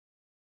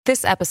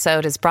This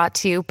episode is brought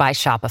to you by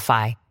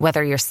Shopify.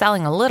 Whether you're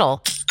selling a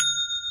little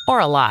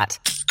or a lot,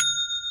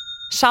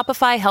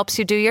 Shopify helps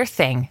you do your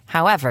thing,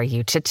 however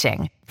you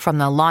cha-ching. From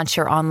the launch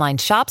your online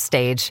shop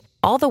stage,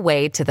 all the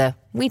way to the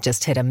we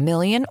just hit 1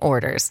 million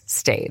orders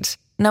stage.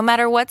 No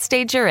matter what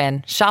stage you're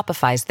in,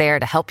 Shopify's there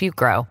to help you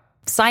grow.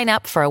 Sign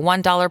up for a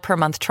 $1 per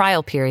month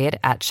trial period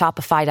at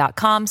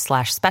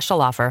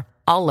shopify.com/special offer,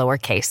 all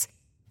lowercase.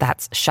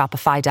 That's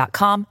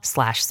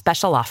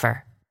shopify.com/special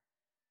offer.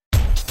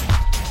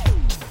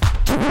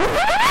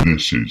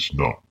 This is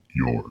not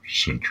your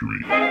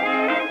century.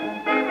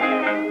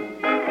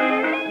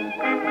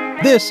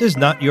 This is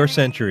Not Your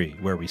Century,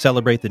 where we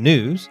celebrate the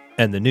news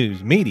and the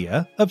news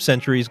media of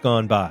centuries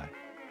gone by.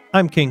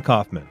 I'm King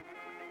Kaufman.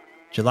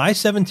 July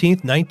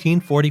 17th,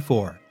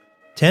 1944,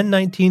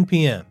 10:19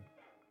 p.m.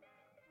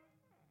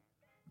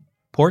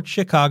 Port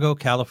Chicago,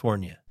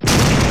 California.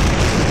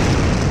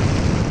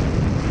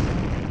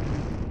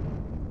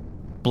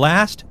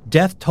 Blast,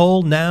 death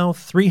toll now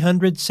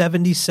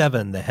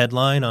 377, the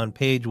headline on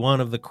page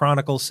 1 of the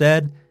Chronicle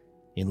said,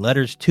 in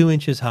letters 2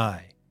 inches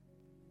high.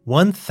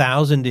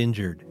 1,000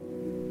 injured.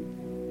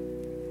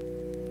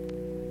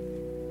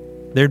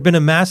 There had been a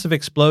massive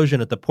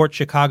explosion at the Port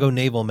Chicago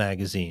Naval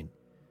Magazine.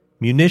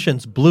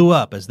 Munitions blew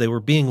up as they were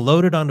being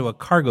loaded onto a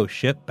cargo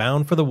ship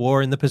bound for the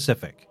war in the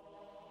Pacific.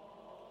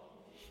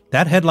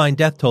 That headline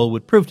death toll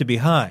would prove to be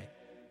high.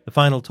 The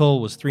final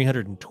toll was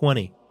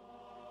 320.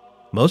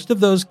 Most of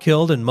those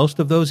killed and most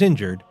of those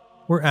injured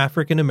were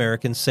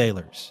African-American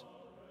sailors.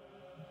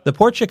 The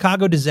Port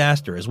Chicago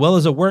disaster, as well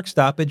as a work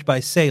stoppage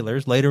by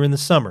sailors later in the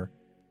summer,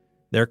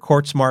 their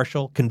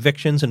courts-martial,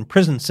 convictions, and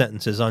prison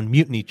sentences on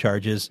mutiny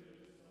charges,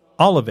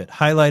 all of it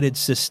highlighted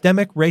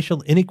systemic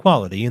racial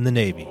inequality in the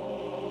Navy.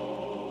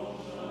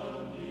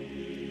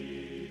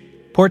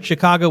 Port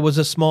Chicago was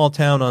a small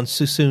town on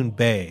Suisun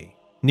Bay,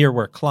 near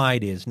where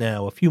Clyde is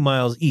now, a few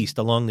miles east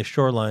along the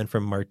shoreline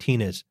from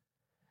Martinez.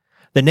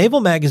 The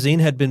Naval Magazine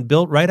had been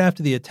built right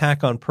after the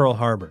attack on Pearl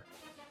Harbor.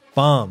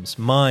 Bombs,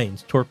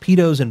 mines,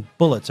 torpedoes, and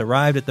bullets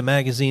arrived at the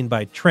magazine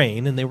by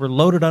train, and they were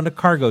loaded onto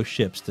cargo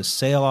ships to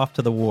sail off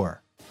to the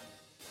war.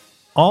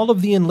 All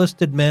of the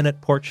enlisted men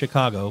at Port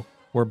Chicago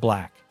were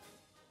black.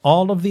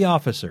 All of the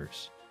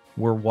officers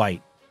were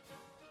white.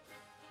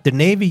 The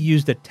Navy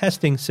used a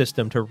testing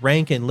system to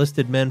rank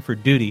enlisted men for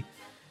duty,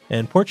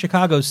 and Port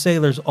Chicago's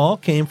sailors all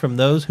came from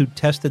those who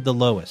tested the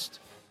lowest.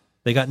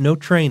 They got no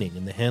training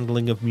in the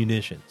handling of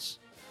munitions.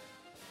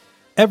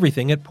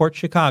 Everything at Port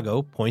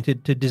Chicago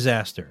pointed to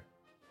disaster.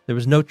 There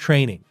was no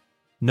training,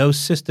 no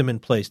system in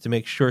place to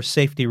make sure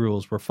safety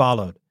rules were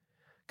followed.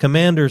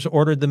 Commanders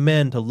ordered the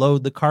men to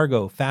load the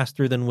cargo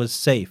faster than was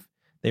safe.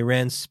 They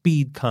ran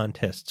speed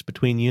contests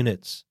between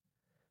units.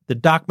 The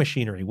dock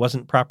machinery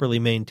wasn't properly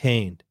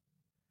maintained.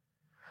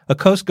 A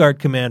Coast Guard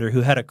commander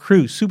who had a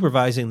crew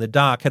supervising the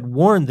dock had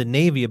warned the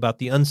Navy about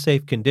the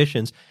unsafe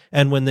conditions,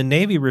 and when the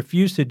Navy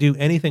refused to do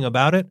anything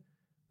about it,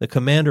 the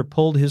commander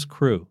pulled his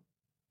crew.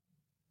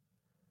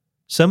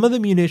 Some of the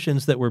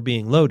munitions that were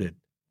being loaded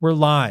were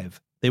live.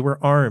 They were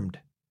armed.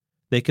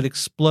 They could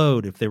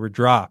explode if they were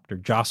dropped or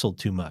jostled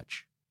too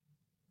much.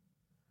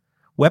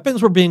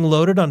 Weapons were being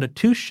loaded onto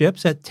 2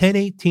 ships at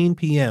 10:18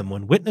 p.m.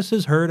 when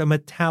witnesses heard a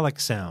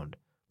metallic sound,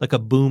 like a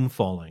boom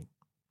falling.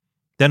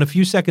 Then a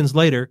few seconds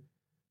later,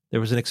 there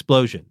was an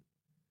explosion.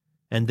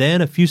 And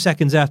then a few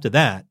seconds after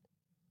that,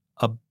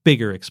 a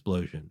bigger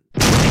explosion.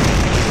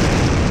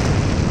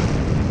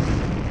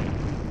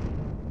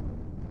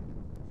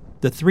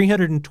 The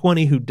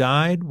 320 who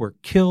died were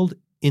killed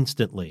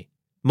instantly,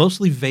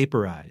 mostly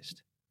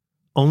vaporized.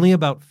 Only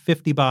about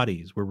 50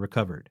 bodies were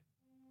recovered.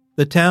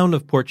 The town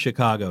of Port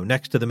Chicago,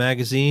 next to the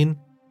magazine,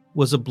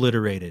 was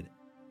obliterated.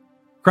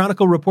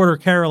 Chronicle reporter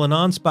Carolyn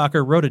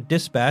Anspacher wrote a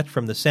dispatch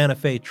from the Santa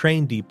Fe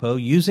train depot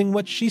using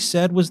what she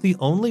said was the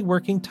only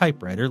working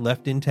typewriter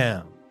left in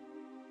town.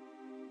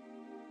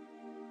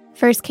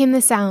 First came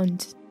the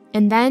sound,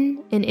 and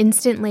then, an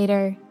instant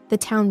later, the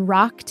town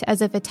rocked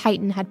as if a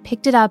titan had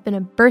picked it up in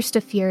a burst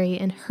of fury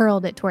and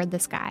hurled it toward the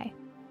sky.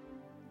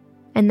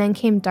 And then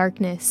came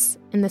darkness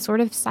and the sort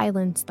of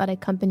silence that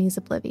accompanies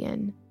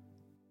oblivion.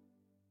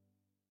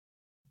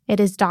 It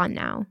is dawn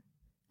now,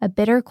 a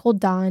bitter cold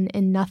dawn,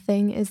 and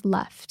nothing is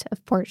left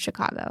of Port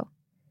Chicago.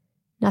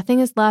 Nothing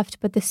is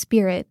left but the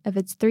spirit of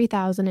its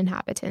 3,000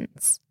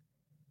 inhabitants.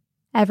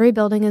 Every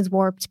building is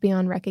warped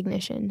beyond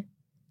recognition.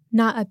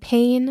 Not a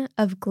pane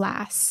of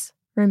glass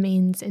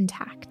remains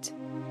intact.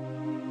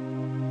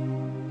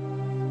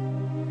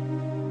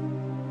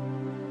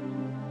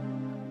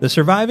 The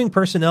surviving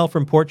personnel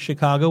from Port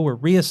Chicago were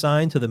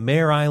reassigned to the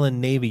Mare Island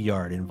Navy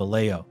Yard in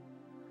Vallejo.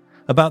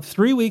 About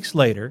 3 weeks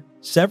later,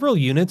 several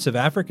units of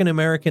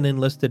African-American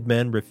enlisted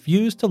men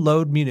refused to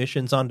load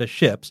munitions onto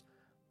ships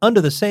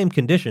under the same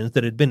conditions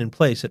that had been in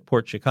place at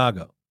Port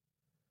Chicago.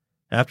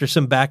 After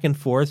some back and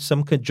forth,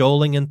 some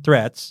cajoling and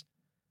threats,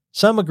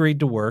 some agreed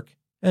to work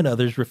and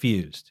others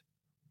refused.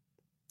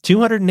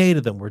 208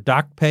 of them were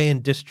docked pay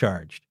and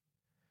discharged.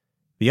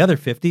 The other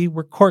 50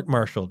 were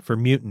court-martialed for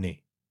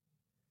mutiny.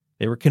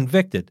 They were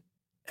convicted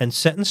and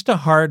sentenced to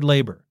hard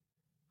labor,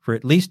 for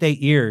at least 8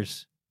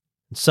 years,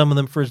 and some of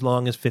them for as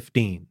long as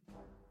 15.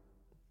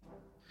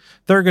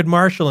 Thurgood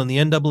Marshall and the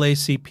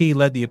NAACP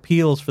led the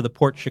appeals for the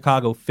Port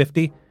Chicago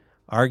 50,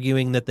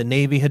 arguing that the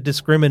Navy had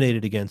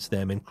discriminated against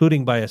them,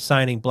 including by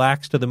assigning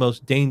blacks to the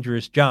most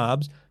dangerous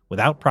jobs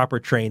without proper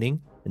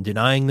training and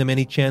denying them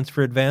any chance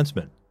for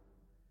advancement.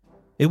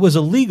 It was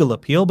a legal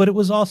appeal, but it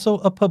was also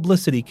a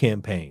publicity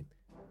campaign,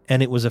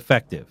 and it was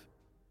effective.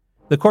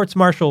 The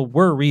courts-martial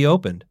were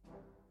reopened,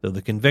 though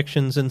the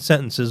convictions and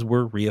sentences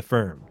were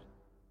reaffirmed.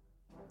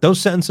 Those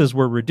sentences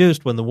were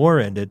reduced when the war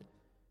ended,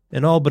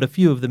 and all but a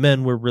few of the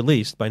men were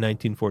released by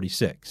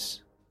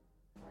 1946.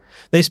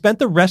 They spent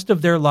the rest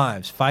of their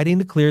lives fighting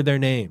to clear their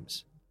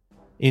names.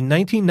 In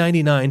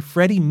 1999,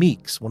 Freddie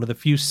Meeks, one of the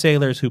few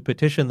sailors who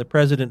petitioned the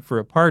president for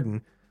a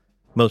pardon,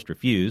 most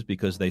refused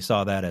because they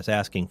saw that as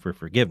asking for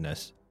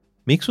forgiveness,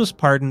 Meeks was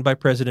pardoned by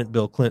President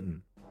Bill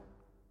Clinton.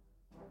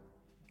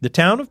 The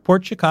town of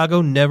Port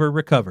Chicago never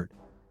recovered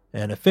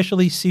and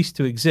officially ceased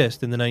to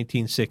exist in the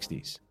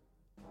 1960s.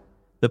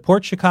 The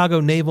Port Chicago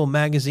Naval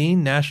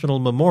Magazine National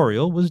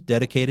Memorial was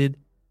dedicated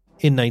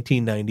in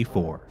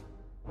 1994.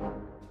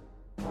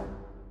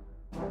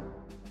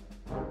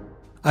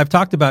 I've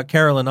talked about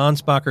Carolyn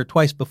Anspacher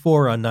twice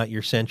before on Not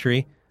Your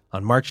Century,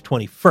 on March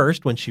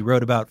 21st when she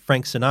wrote about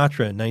Frank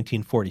Sinatra in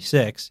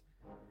 1946,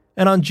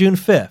 and on June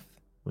 5th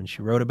when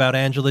she wrote about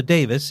Angela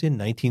Davis in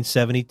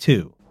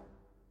 1972.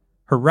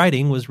 Her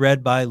writing was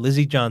read by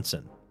Lizzie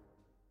Johnson.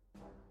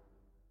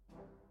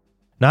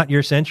 Not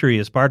Your Century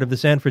is part of the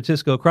San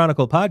Francisco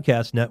Chronicle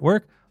podcast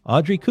network.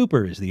 Audrey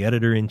Cooper is the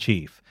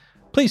editor-in-chief.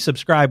 Please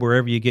subscribe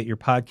wherever you get your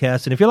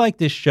podcasts, and if you like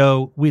this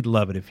show, we'd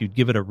love it if you'd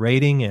give it a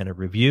rating and a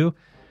review.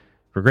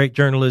 For great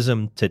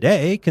journalism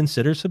today,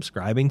 consider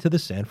subscribing to the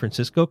San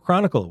Francisco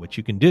Chronicle, which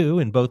you can do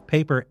in both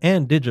paper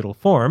and digital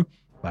form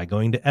by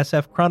going to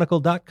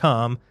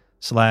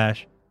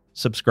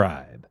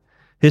sfchronicle.com/subscribe.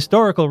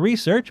 Historical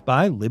research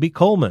by Libby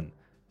Coleman.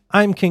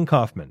 I'm King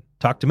Kaufman.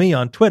 Talk to me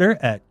on Twitter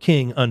at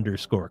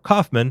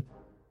King_Kaufman.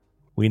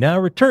 We now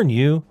return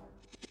you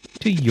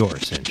to your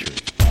century.